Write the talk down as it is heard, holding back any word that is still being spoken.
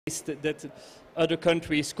that other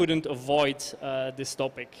countries couldn't avoid this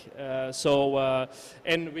topic.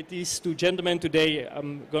 And with these two gentlemen today,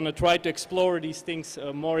 I'm going to try to explore these things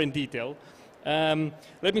more in detail.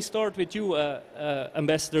 Let me start with you,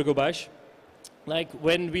 Ambassador Ghobash. Like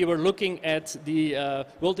when we were looking at the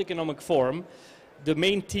World Economic Forum, the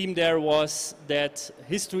main theme there was that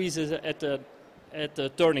history is at a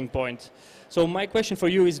turning point. So my question for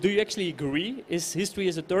you is, do you actually agree? Is history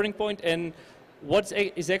as a turning point? And what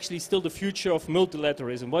is actually still the future of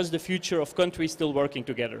multilateralism? What's the future of countries still working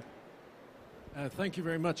together? Thank you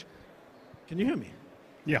very much. Can you hear me?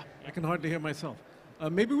 Yeah. I can hardly hear myself.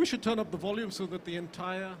 Maybe we should turn up the volume so that the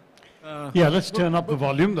entire... yeah, let's turn up the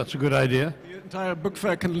volume. That's a good idea. The entire book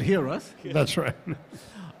fair can hear us. That's right.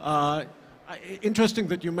 Interesting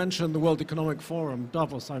that you mentioned the World Economic Forum,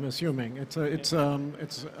 Davos, I'm assuming. It's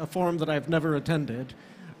a forum that I've never attended.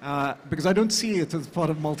 Because I don't see it as part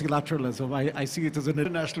of multilateralism. I see it as an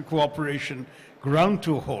international cooperation ground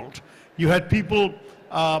to a halt. You had people,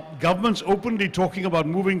 governments openly talking about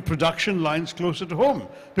moving production lines closer to home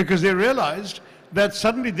because they realized that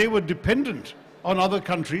suddenly they were dependent on other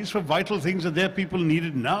countries for vital things that their people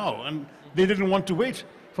needed now, and they didn't want to wait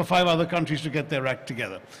for 5 other countries to get their act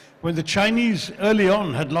together. When the Chinese early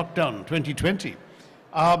on had lockdown 2020,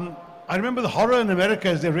 I remember the horror in America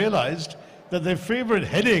as they realized that their favorite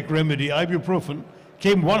headache remedy, ibuprofen,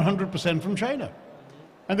 came 100% from China.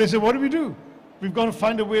 And they said, what do we do? We've got to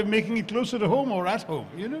find a way of making it closer to home or at home,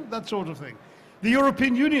 you know, that sort of thing. The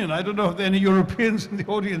European Union, I don't know if there are any Europeans in the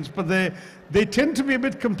audience, but they tend to be a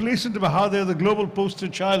bit complacent about how they're the global poster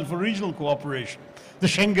child for regional cooperation. The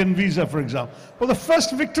Schengen visa, for example. Well, the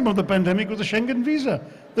first victim of the pandemic was the Schengen visa.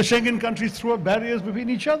 The Schengen countries threw up barriers between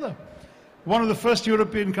each other. One of the first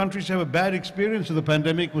European countries to have a bad experience of the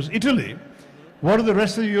pandemic was Italy. What do the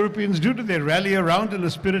rest of the Europeans do? Do they rally around in a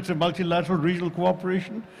spirit of multilateral regional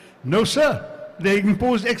cooperation? No, sir. They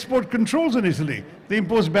imposed export controls in Italy. They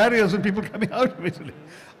imposed barriers on people coming out of Italy.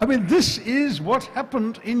 I mean, this is what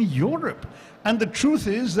happened in Europe. And the truth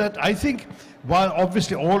is that I think, while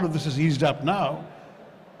obviously all of this is eased up now,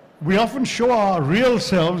 we often show our real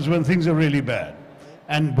selves when things are really bad.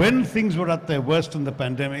 And when things were at their worst in the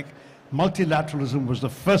pandemic, multilateralism was the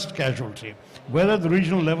first casualty, whether at the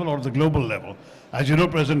regional level or the global level. As you know,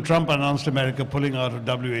 President Trump announced America pulling out of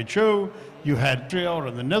WHO. You had Tharoor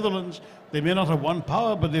in the Netherlands. They may not have won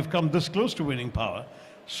power, but they've come this close to winning power.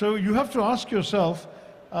 So you have to ask yourself,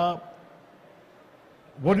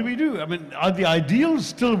 what do we do? I mean, are the ideals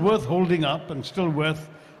still worth holding up and still worth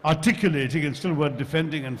articulating and still worth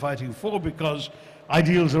defending and fighting for? Because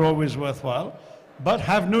ideals are always worthwhile. But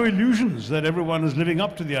have no illusions that everyone is living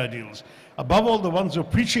up to the ideals. Above all, the ones who are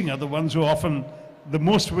preaching are the ones who are often the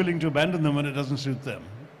most willing to abandon them when it doesn't suit them.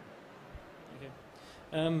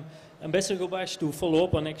 Okay. Ambassador Ghobash, to follow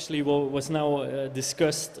up on actually what was now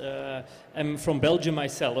discussed, I'm from Belgium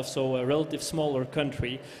myself, so a relative smaller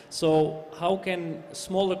country. So how can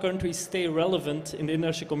smaller countries stay relevant in the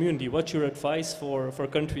international community? What's your advice for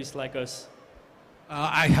countries like us?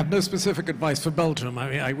 I have no specific advice for Belgium. I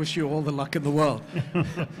mean, I wish you all the luck in the world.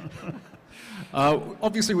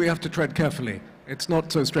 Obviously, we have to tread carefully. It's not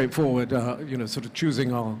so straightforward, you know, sort of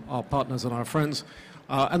choosing our partners and our friends.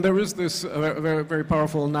 And there is this very, very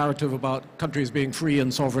powerful narrative about countries being free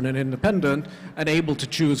and sovereign and independent and able to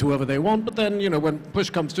choose whoever they want. But then, you know, when push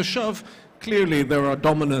comes to shove, clearly there are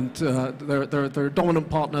dominant, there are dominant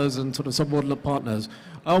partners and sort of subordinate partners.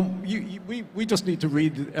 We just need to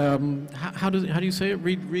read, how do you say it?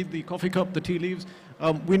 Read the coffee cup, the tea leaves.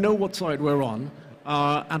 We know what side we're on,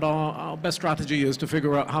 and our best strategy is to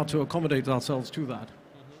figure out how to accommodate ourselves to that.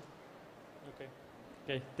 Okay.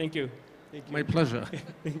 Okay. Thank you. Thank you. My pleasure.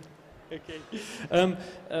 Okay.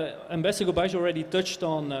 Ambassador Ghobash already touched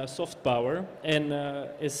on soft power, and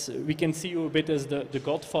as we can see you a bit as the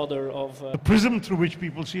godfather of... the prism through which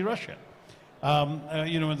people see Russia.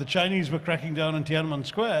 You know, when the Chinese were cracking down on Tiananmen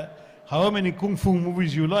Square, however many kung fu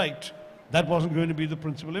movies you liked, that wasn't going to be the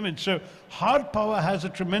principal image. So hard power has a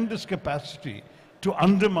tremendous capacity to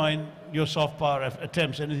undermine your soft power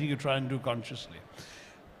attempts, anything you try and do consciously.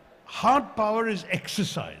 Hard power is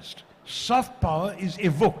exercised. Soft power is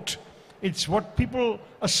evoked. It's what people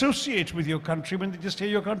associate with your country when they just hear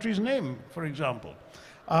your country's name, for example.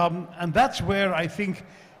 And that's where I think,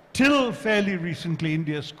 till fairly recently,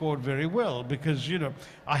 India scored very well because, you know,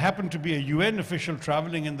 I happened to be a UN official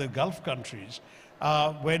traveling in the Gulf countries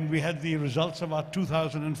when we had the results of our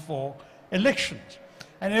 2004 elections.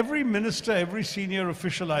 And every minister, every senior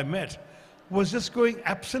official I met was just going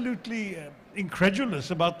absolutely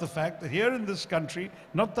incredulous about the fact that here in this country,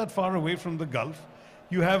 not that far away from the Gulf,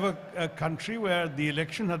 you have a country where the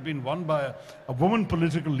election had been won by a woman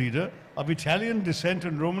political leader of Italian descent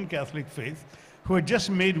and Roman Catholic faith, who had just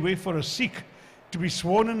made way for a Sikh to be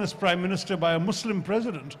sworn in as prime minister by a Muslim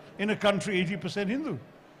president in a country 80% Hindu.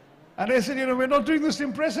 And I said, you know, we're not doing this to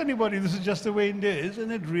impress anybody. This is just the way India is.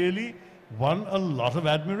 And it really won a lot of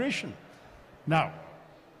admiration. Now,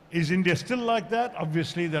 is India still like that?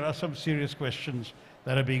 Obviously, there are some serious questions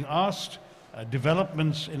that are being asked.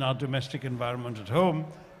 Developments in our domestic environment at home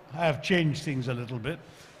have changed things a little bit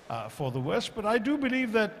for the worse. But I do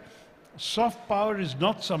believe that soft power is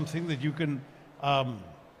not something that you can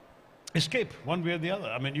escape one way or the other.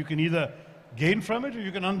 I mean, you can either gain from it or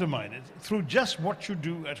you can undermine it through just what you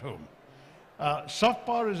do at home. Soft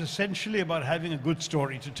power is essentially about having a good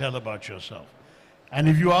story to tell about yourself. And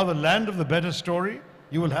if you are the land of the better story,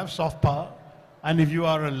 you will have soft power. And if you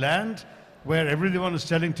are a land where everyone is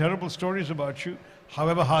telling terrible stories about you,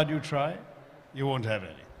 however hard you try, you won't have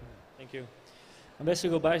any. Thank you.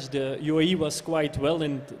 Ambassador Ghobash, the UAE was quite well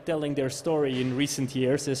in telling their story in recent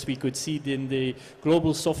years. As we could see in the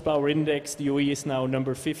Global Soft Power Index, the UAE is now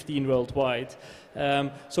number 15 worldwide.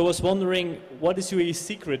 So I was wondering, what is UAE's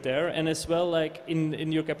secret there? And as well, like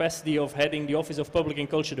in your capacity of heading the Office of Public and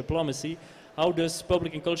Cultural Diplomacy, how does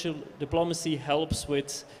public and cultural diplomacy helps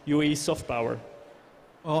with UAE soft power?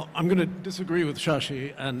 Well, I'm going to disagree with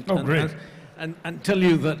Shashi and tell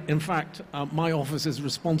you that, in fact, my office is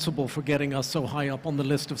responsible for getting us so high up on the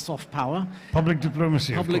list of soft power. Public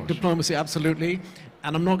diplomacy, Public diplomacy, absolutely.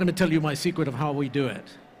 And I'm not going to tell you my secret of how we do it.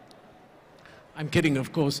 I'm kidding,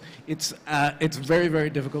 of course. It's very, very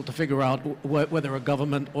difficult to figure out whether a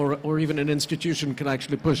government or even an institution can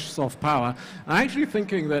actually push soft power. I'm actually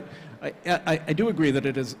thinking that I do agree that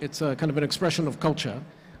it's a kind of an expression of culture.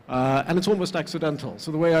 And it's almost accidental.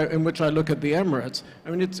 So the way in which I look at the Emirates,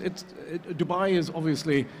 I mean, Dubai is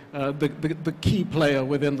obviously the key player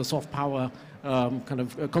within the soft power kind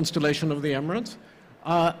of constellation of the Emirates.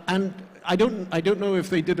 And I don't know if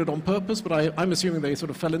they did it on purpose, but I'm assuming they sort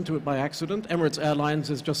of fell into it by accident. Emirates Airlines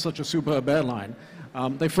is just such a superb airline.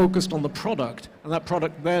 They focused on the product, and that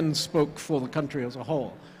product then spoke for the country as a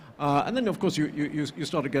whole. And then, of course, you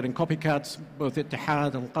started getting copycats, both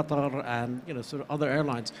Etihad and Qatar and, you know, sort of other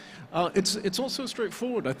airlines. It's also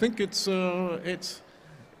straightforward. I think there's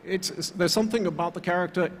something about the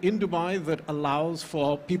character in Dubai that allows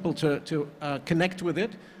for people to connect with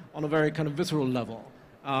it on a very kind of visceral level.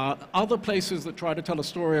 Other places that try to tell a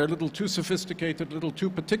story are a little too sophisticated, a little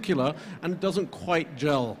too particular, and it doesn't quite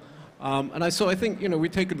gel. And so I think, you know, we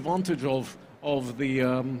take advantage of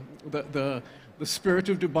the spirit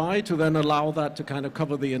of Dubai to then allow that to kind of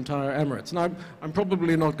cover the entire Emirates. Now, I'm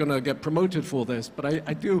probably not going to get promoted for this, but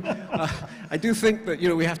I do think that, you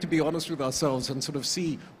know, we have to be honest with ourselves and sort of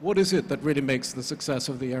see what is it that really makes the success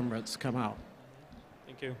of the Emirates come out.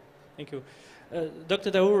 Thank you. Thank you.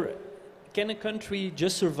 Dr. Tharoor, can a country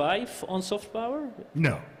just survive on soft power?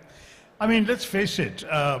 No. I mean, let's face it.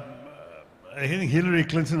 I think Hillary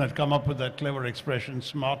Clinton had come up with that clever expression,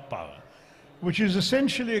 smart power, which is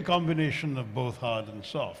essentially a combination of both hard and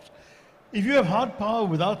soft. If you have hard power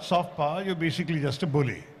without soft power, you're basically just a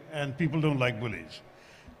bully, and people don't like bullies.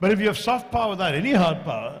 But if you have soft power without any hard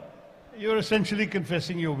power, you're essentially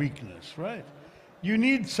confessing your weakness, right? You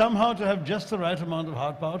need somehow to have just the right amount of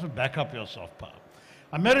hard power to back up your soft power.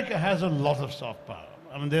 America has a lot of soft power.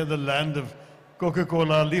 I mean, they're the land of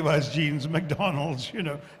Coca-Cola, Levi's jeans, McDonald's, you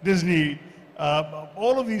know, Disney,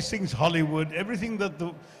 all of these things, Hollywood, everything that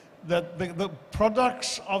the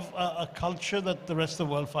products of a culture that the rest of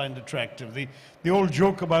the world find attractive. The old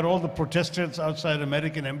joke about all the protesters outside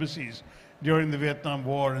American embassies during the Vietnam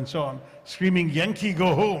War and so on, screaming, "Yankee,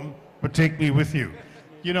 go home, but take me with you."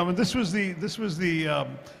 You know, and this was the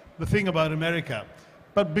thing about America.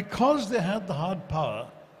 But because they had the hard power,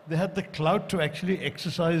 they had the clout to actually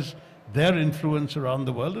exercise their influence around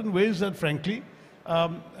the world in ways that, frankly,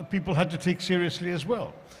 people had to take seriously as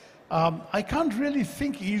well. I can't really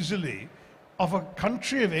think easily of a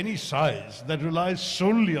country of any size that relies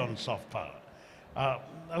solely on soft power.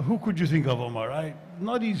 Who could you think of, Omar?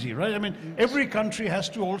 Not easy, right? I mean, every country has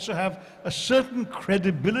to also have a certain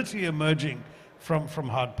credibility emerging from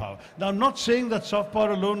hard power. Now, I'm not saying that soft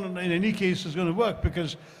power alone in any case is going to work,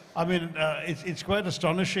 because, I mean, it's quite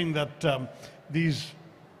astonishing that these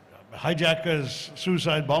hijackers,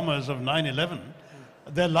 suicide bombers of 9/11,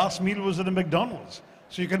 their last meal was at a McDonald's.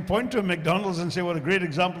 So you can point to a McDonald's and say, what a great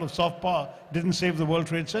example of soft power, didn't save the World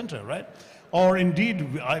Trade Center, right? Or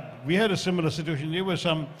indeed, we had a similar situation. There were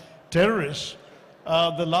some terrorists.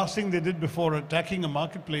 The last thing they did before attacking a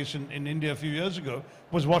marketplace in India a few years ago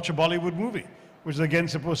was watch a Bollywood movie. which is again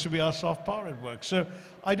supposed to be our soft power at work. So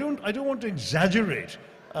I don't want to exaggerate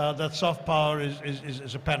that soft power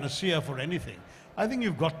is a panacea for anything. I think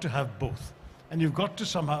you've got to have both, and you've got to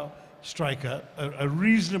somehow strike a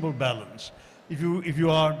reasonable balance. If you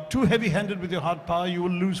are too heavy-handed with your hard power, you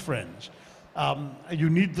will lose friends. You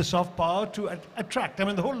need the soft power to attract. I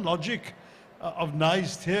mean, the whole logic of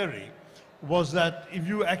Nye's theory was that if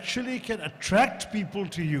you actually can attract people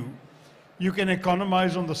to you, you can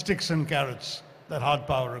economize on the sticks and carrots that hard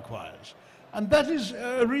power requires. And that is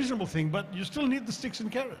a reasonable thing, but you still need the sticks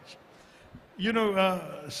and carrots. You know,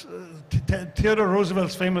 Theodore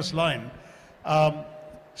Roosevelt's famous line,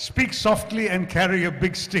 speak softly and carry a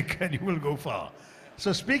big stick and you will go far.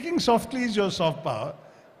 So speaking softly is your soft power,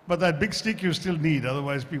 but that big stick you still need,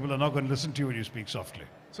 otherwise people are not going to listen to you when you speak softly.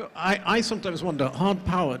 So I sometimes wonder, hard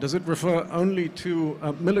power, does it refer only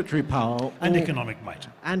to military power? And economic might.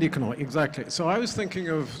 And economic, exactly. So I was thinking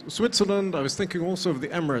of Switzerland, I was thinking also of the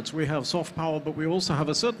Emirates. We have soft power, but we also have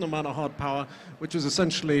a certain amount of hard power, which is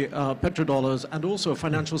essentially petrodollars, and also a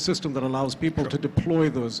financial system that allows people to deploy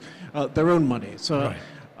those, their own money. So,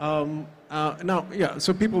 now, yeah,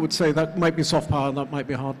 so people would say that might be soft power and that might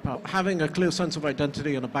be hard power. Having a clear sense of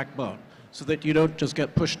identity and a backbone, so that you don't just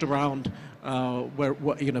get pushed around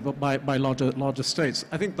by larger states.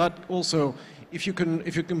 I think that also, if you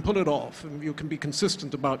can pull it off and you can be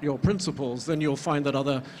consistent about your principles, then you'll find that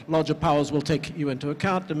other larger powers will take you into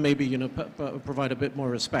account and maybe provide a bit more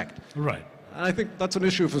respect. Right. And I think that's an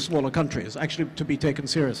issue for smaller countries, actually, to be taken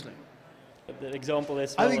seriously. The example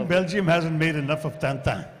as well. I think Belgium hasn't made enough of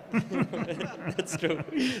Tintin. That's true.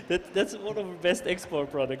 That's one of our best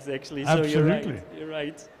export products, actually. Absolutely. So you're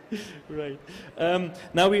right. Right.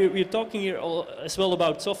 Now we're talking here as well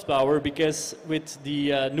about soft power, because with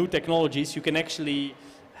the new technologies you can actually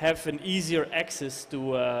have an easier access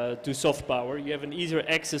to soft power. You have an easier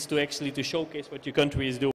access to actually to showcase what your country is doing.